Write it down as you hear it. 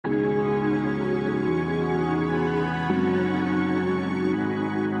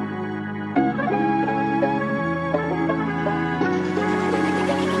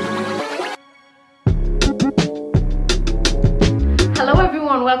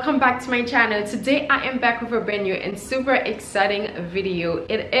welcome back to my channel. Today I am back with a brand new and super exciting video.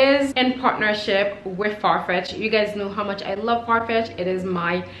 It is in partnership with Farfetch. You guys know how much I love Farfetch. It is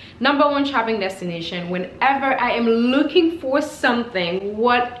my #1 shopping destination. Whenever I am looking for something,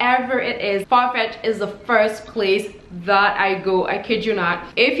 whatever it is, Farfetch is the first place that I go. I kid you not.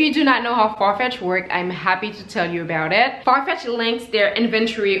 If you do not know how Farfetch works, I'm happy to tell you about it. Farfetch links their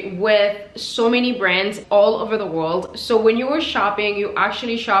inventory with so many brands all over the world. So when you are shopping, you're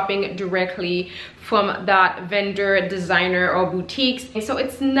actually shopping directly from that vendor, designer, or boutiques. And so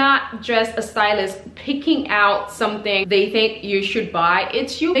it's not just a stylist picking out something they think you should buy.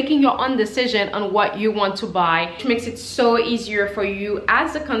 It's you making your own decision on what you want to buy, which makes it so easier for you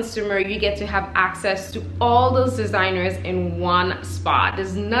as a consumer. You get to have access to all those designers in one spot.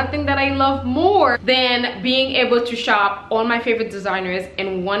 There's nothing that I love more than being able to shop all my favorite designers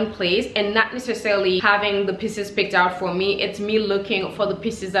in one place and not necessarily having the pieces picked out for me. It's me looking for the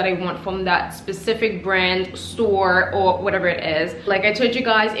pieces that I want from that specific brand, store, or whatever it is. Like I told you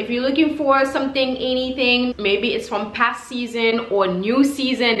guys, if you're looking for something, anything, maybe it's from past season or new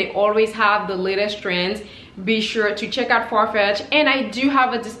season, they always have the latest trends. Be sure to check out Farfetch, and I do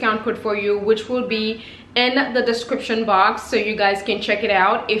have a discount code for you, which will be in the description box, so you guys can check it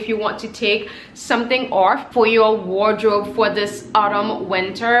out if you want to take something off for your wardrobe for this autumn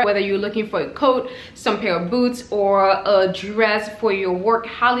winter, whether you're looking for a coat, some pair of boots, or a dress for your work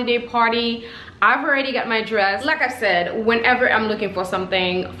holiday party. I've already got my dress. Like I said, whenever I'm looking for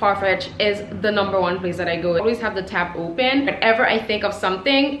something, Farfetch is the #1 place that I go. I always have the tab open. Whenever I think of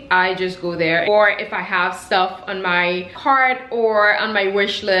something, I just go there. Or if I have stuff on my cart or on my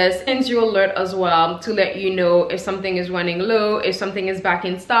wish list, sends you alert as well to let you know if something is running low, if something is back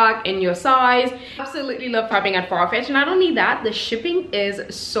in stock in your size. Absolutely love shopping at Farfetch. Not only that, the shipping is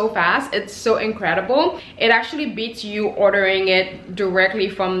so fast. It's so incredible. It actually beats you ordering it directly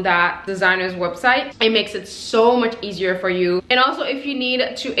from that designer's website. It makes it so much easier for you. And also, if you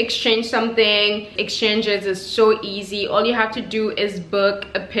need to exchange something, exchanges is so easy. All you have to do is book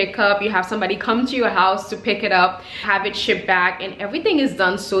a pickup. You have somebody come to your house to pick it up, have it shipped back, and everything is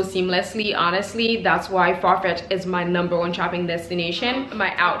done so seamlessly. Honestly, that's why Farfetch is my #1 shopping destination.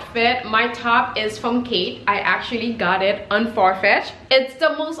 My outfit, my top is from KHAITE. I actually got it on Farfetch. It's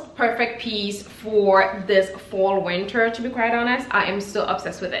the most perfect piece for this fall winter, to be quite honest. I am so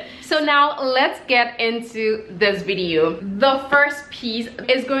obsessed with it. So now let's get into this video. The first piece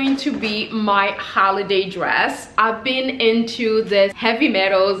is going to be my holiday dress. I've been into this heavy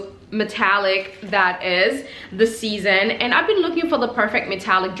metals metallic that is the season, and I've been looking for the perfect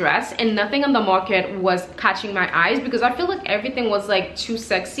metallic dress, and nothing on the market was catching my eyes because I feel like everything was like too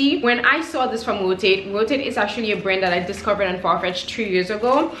sexy. When I saw this from Rotate is actually a brand that I discovered on Farfetch 2 years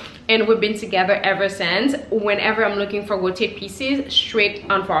ago, and we've been together ever since. Whenever I'm looking for Rotate pieces, straight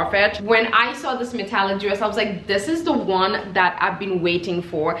on Farfetch. When I saw this metallic dress, I was like, this is the one that I've been waiting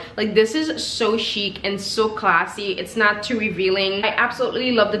for. Like, this is so chic and so classy. It's not too revealing. I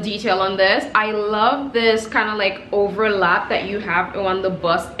absolutely love the detail on this. I love this kind of like overlap that you have on the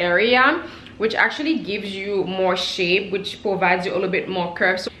bust area, which actually gives you more shape, which provides you a little bit more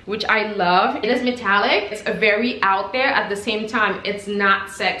curve, which I love. It is metallic. It's a very out there. At the same time, it's not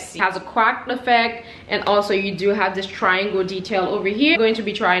sexy. It has a cracked effect, and also you do have this triangle detail over here. I'm going to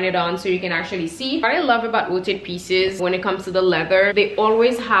be trying it on so you can actually see. What I love about Rotate pieces when it comes to the leather, they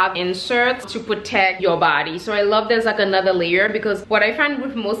always have inserts to protect your body. So I love there's like another layer, because what I find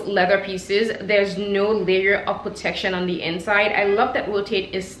with most leather pieces, there's no layer of protection on the inside. I love that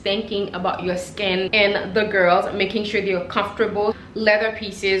Rotate is thinking about your skin and the girls, making sure they're comfortable. Leather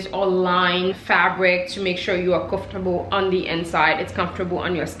pieces or lined fabric to make sure you are comfortable on the inside. It's comfortable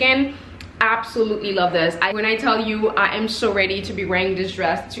on your skin. Absolutely love this. When I tell you, I am so ready to be wearing this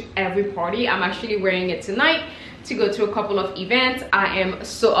dress to every party. I'm actually wearing it tonight to go to a couple of events. I am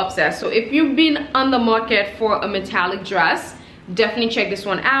so obsessed. So if you've been on the market for a metallic dress, definitely check this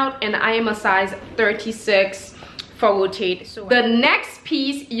one out. And I am a size 36 for Rotate. So the next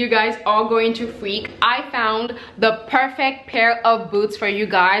piece, you guys are going to freak. I found the perfect pair of boots for you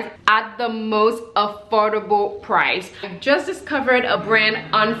guys at the most affordable price. I just discovered a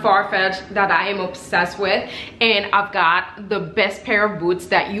brand on Farfetch that I am obsessed with, and I've got the best pair of boots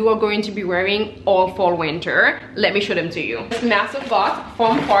that you are going to be wearing all fall winter. Let me show them to you. This massive box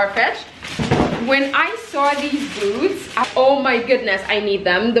from Farfetch. When I saw these boots, oh my goodness, I need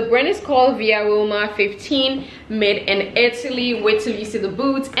them. The brand is called Via Wilma 15, made in Italy. Wait till you see the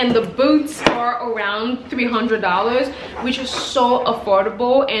boots. And the boots are around $300, which is so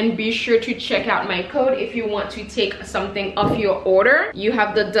affordable. And be sure to check out my code if you want to take something off your order. You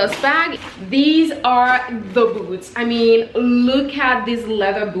have the dust bag. These are the boots. I mean, look at these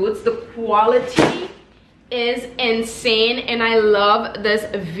leather boots. The quality is insane, and I love this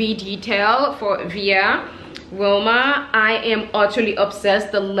V detail for Via Wilma. I am utterly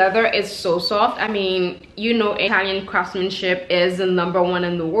obsessed. The leather is so soft. I mean, you know, Italian craftsmanship is the #1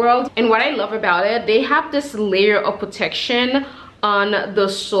 in the world. And what I love about it, they have this layer of protection on the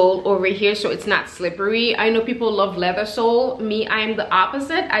sole over here, so it's not slippery. I know people love leather sole. Me, I am the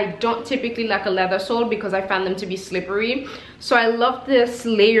opposite. I don't typically like a leather sole because I find them to be slippery. So I love this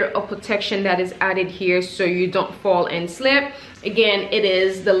layer of protection that is added here so you don't fall and slip. Again,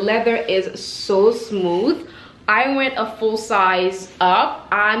 the leather is so smooth. I went a full size up.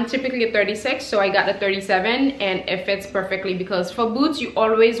 I'm typically a 36, so I got a 37, and it fits perfectly because for boots, you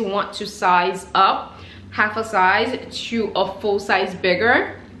always want to size up half a size to a full size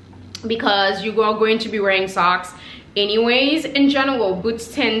bigger, because you are going to be wearing socks anyways. In general, boots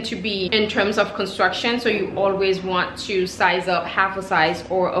tend to be in terms of construction, so you always want to size up half a size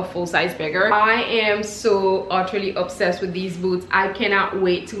or a full size bigger. I am so utterly obsessed with these boots. I cannot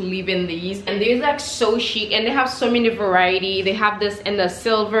wait to live in these, and they're like so chic, and they have so many variety. They have this in the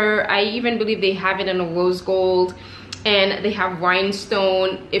silver. I even believe they have it in a rose gold, and they have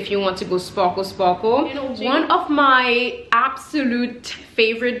rhinestone if you want to go sparkle. You know, one of my absolute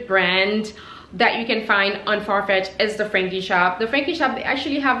favorite brand that you can find on Farfetch is the Frankie Shop. The Frankie Shop, they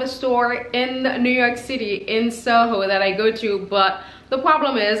actually have a store in New York City, in Soho, that I go to, but the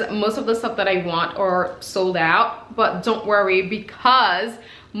problem is most of the stuff that I want are sold out. But don't worry, because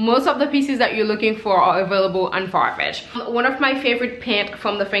most of the pieces that you're looking for are available on Farfetch. One of my favorite pants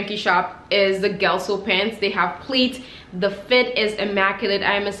from the Frankie Shop is the Xoxo pants. They have pleats. The fit is immaculate.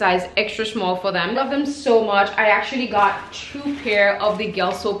 I am a size extra small for them. I love them so much. I actually got 2 pair of the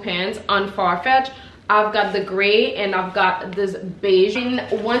Xoxo pants on Farfetch. I've got the gray and I've got this beige. In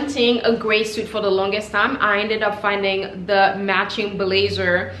wanting a gray suit for the longest time, I ended up finding the matching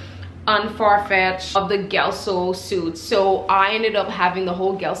blazer on Farfetch of the Xoxo suit, so I ended up having the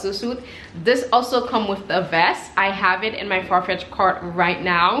whole Xoxo suit. This also comes with the vest. I have it in my Farfetch cart right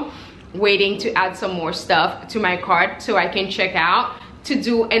now, waiting to add some more stuff to my cart so I can check out to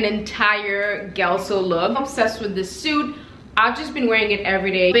do an entire Xoxo look. I'm obsessed with this suit. I've just been wearing it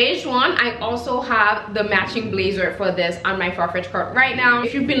every day. Beige one, I also have the matching blazer for this on my Farfetch cart right now.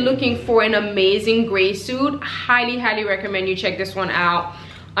 If you've been looking for an amazing gray suit, highly recommend you check this one out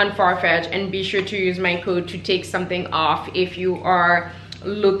on Farfetch, and be sure to use my code to take something off if you are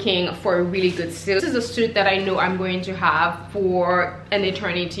looking for a really good suit. This is a suit that I know I'm going to have for an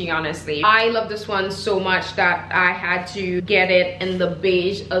eternity, honestly. I love this one so much that I had to get it in the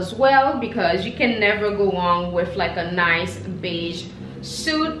beige as well, because you can never go wrong with like a nice beige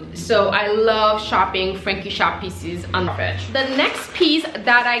suit. So I love shopping Frankie Shop pieces on Farfetch. The next piece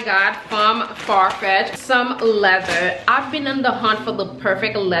that I got from Farfetch, some leather. I've been on the hunt for the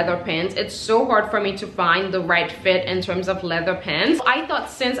perfect leather pants. It's so hard for me to find the right fit in terms of leather pants. I thought,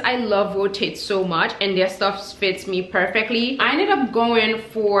 since I love Rotate so much and their stuff fits me perfectly, I ended up going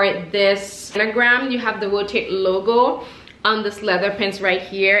for this monogram. You have the Rotate logo on this leather pants right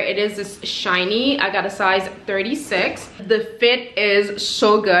here. It is this shiny. I got a size 36. The fit is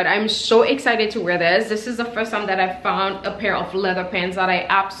so good. I'm so excited to wear this. This is the first time that I found a pair of leather pants that I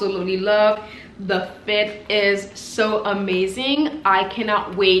absolutely love. The fit is so amazing. I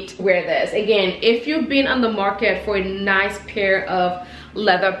cannot wait to wear this. Again, if you've been on the market for a nice pair of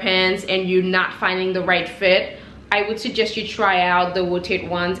leather pants and you're not finding the right fit, I would suggest you try out the Rotate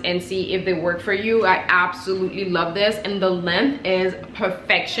ones and see if they work for you. I absolutely love this, and the length is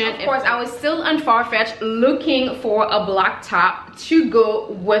perfection. Of course, I was still on Farfetch looking for a black top to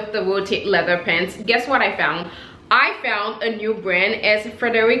go with the Rotate leather pants. Guess what I found? I found a new brand. It's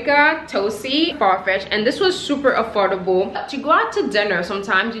Frederica Tosi Farfetch, and this was super affordable. To go out to dinner,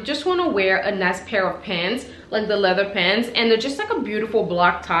 sometimes you just want to wear a nice pair of pants, like the leather pants, and they're just like a beautiful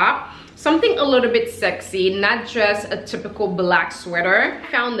black top. Something a little bit sexy, not just a typical black sweater.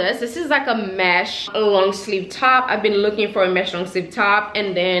 I found this. This is like a mesh long sleeve top. I've been looking for a mesh long sleeve top,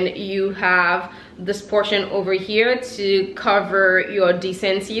 and then you have this portion over here to cover your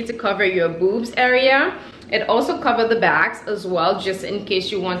decency, to cover your boobs area. It also covers the backs as well, just in case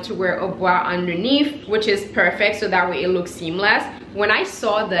you want to wear a bra underneath, which is perfect, so that way it looks seamless. When I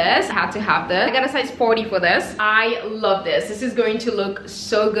saw this, I had to have this. I got a size 40 for this. I love this. This is going to look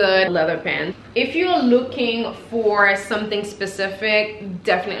so good. Leather pants. If you're looking for something specific,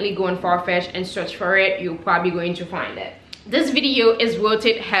 definitely go on Farfetch and search for it. You're probably going to find it. This video is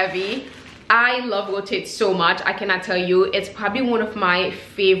rotate heavy. I love Rotate so much. I cannot tell you. It's probably one of my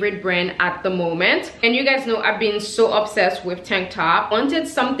favorite brand at the moment. And you guys know I've been so obsessed with tank top. Wanted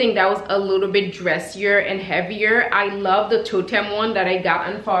something that was a little bit dressier and heavier. I love the totem one that I got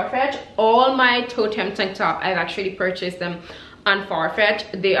on Farfetch. All my totem tank top, I've actually purchased them on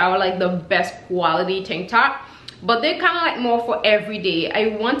Farfetch. They are like the best quality tank top, but they're kind of like more for everyday.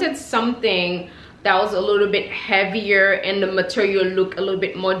 I wanted something that was a little bit heavier and the material looked a little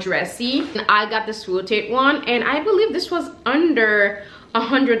bit more dressy. And I got this Rotate one, and I believe this was under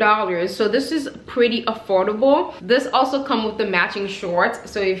 $100, so this is pretty affordable. This also comes with the matching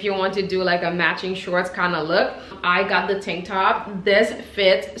shorts, so if you want to do like a matching shorts kind of look. I got the tank top. This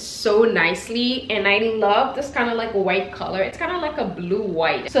fits so nicely, and I love this kind of like white color. It's kind of like a blue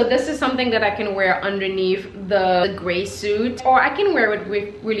white, so this is something that I can wear underneath the gray suit, or I can wear it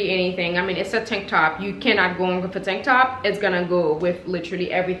with really anything. I mean, it's a tank top. You cannot go wrong with a tank top. It's gonna go with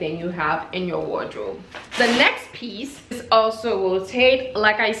literally everything you have in your wardrobe. The next piece is also Rotate.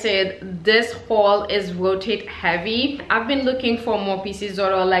 Like I said, this haul is Rotate heavy. I've been looking for more pieces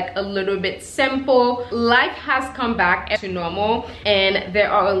that are like a little bit simple. Life has come back to normal, and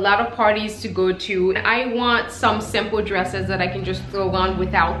there are a lot of parties to go to. I want some simple dresses that I can just throw on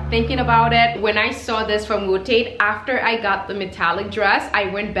without thinking about it. When I saw this from Rotate, after I got the metallic dress,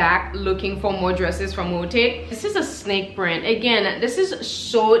 I went back looking for more dresses from Rotate. This is a snake print. Again, this is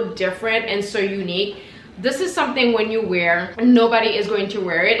so different and so unique. This is something when you wear, nobody is going to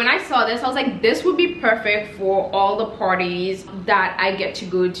wear it. When I saw this, I was like, this would be perfect for all the parties that I get to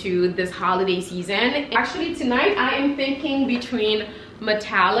go to this holiday season. Actually, tonight I am thinking between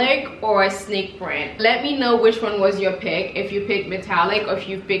metallic or a snake print. Let me know which one was your pick, if you picked metallic or if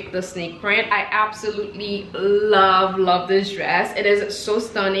you picked the snake print. I absolutely love this dress. It is so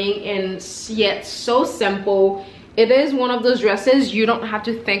stunning and yet so simple. It is one of those dresses you don't have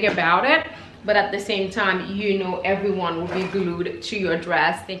to think about it, but at the same time, you know everyone will be glued to your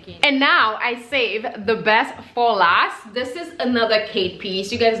dress thinking. And now I save the best for last. This is another KHAITE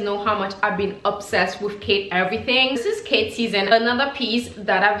piece. You guys know how much I've been obsessed with KHAITE everything. This is KHAITE season. Another piece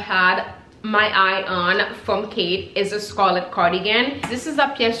that I've had my eye on from KHAITE is a scarlet cardigan. This is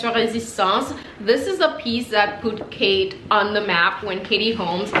a pièce de résistance. This is a piece that put KHAITE on the map when Katie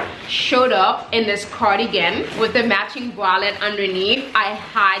Holmes showed up in this cardigan with the matching bralette underneath. I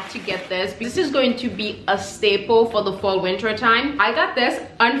had to get this. This is going to be a staple for the fall winter time. I got this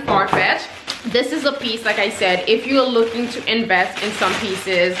on Farfetch. This is a piece, like I said, if you're looking to invest in some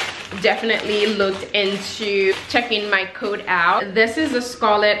pieces, definitely look into checking my code out. This is a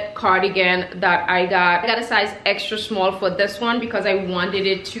scarlet cardigan that I got. I got a size extra small for this one because I wanted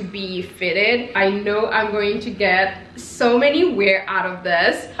it to be fitted. I know I'm going to get so many wear out of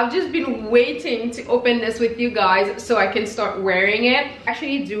this. I've just been waiting to open this with you guys so I can start wearing it. I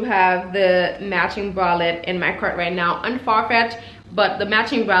actually do have the matching bralette in my cart right now on Farfetch, but the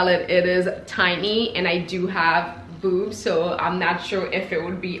matching bralette, it is tiny and I do have boobs, so I'm not sure if it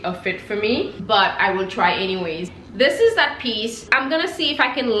would be a fit for me, but I will try anyways. This is that piece. I'm gonna see if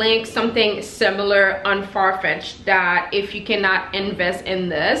I can link something similar on Farfetch that if you cannot invest in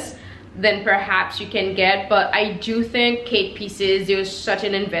this, then perhaps you can get. But I do think KHAITE pieces, they're such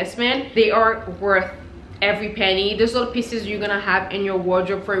an investment. They are worth every penny. Those are pieces you're gonna have in your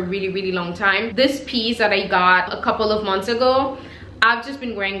wardrobe for a really long time. This piece that I got a couple of months ago, I've just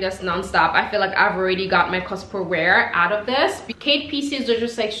been wearing this non-stop. I feel like I've already got my cost per wear out of this. KHAITE pieces are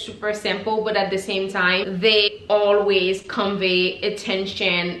just like super simple, but at the same time, they always convey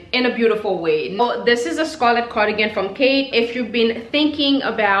attention in a beautiful way. So this is a scarlet cardigan from KHAITE. If you've been thinking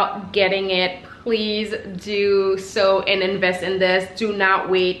about getting it, please do so and invest in this. Do not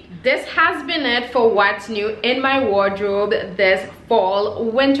wait. This has been it for what's new in my wardrobe this fall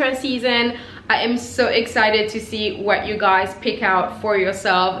winter season. I am so excited to see what you guys pick out for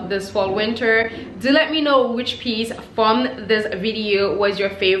yourself this fall winter. Do let me know which piece from this video was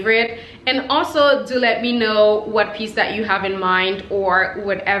your favorite, and also do let me know what piece that you have in mind or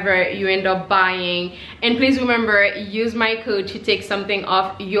whatever you end up buying. And please remember, use my code to take something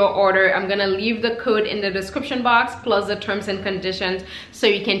off your order. I'm gonna leave the code in the description box plus the terms and conditions so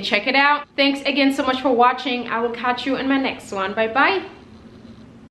you can check it out. Thanks again so much for watching. I will catch you in my next one. Bye bye.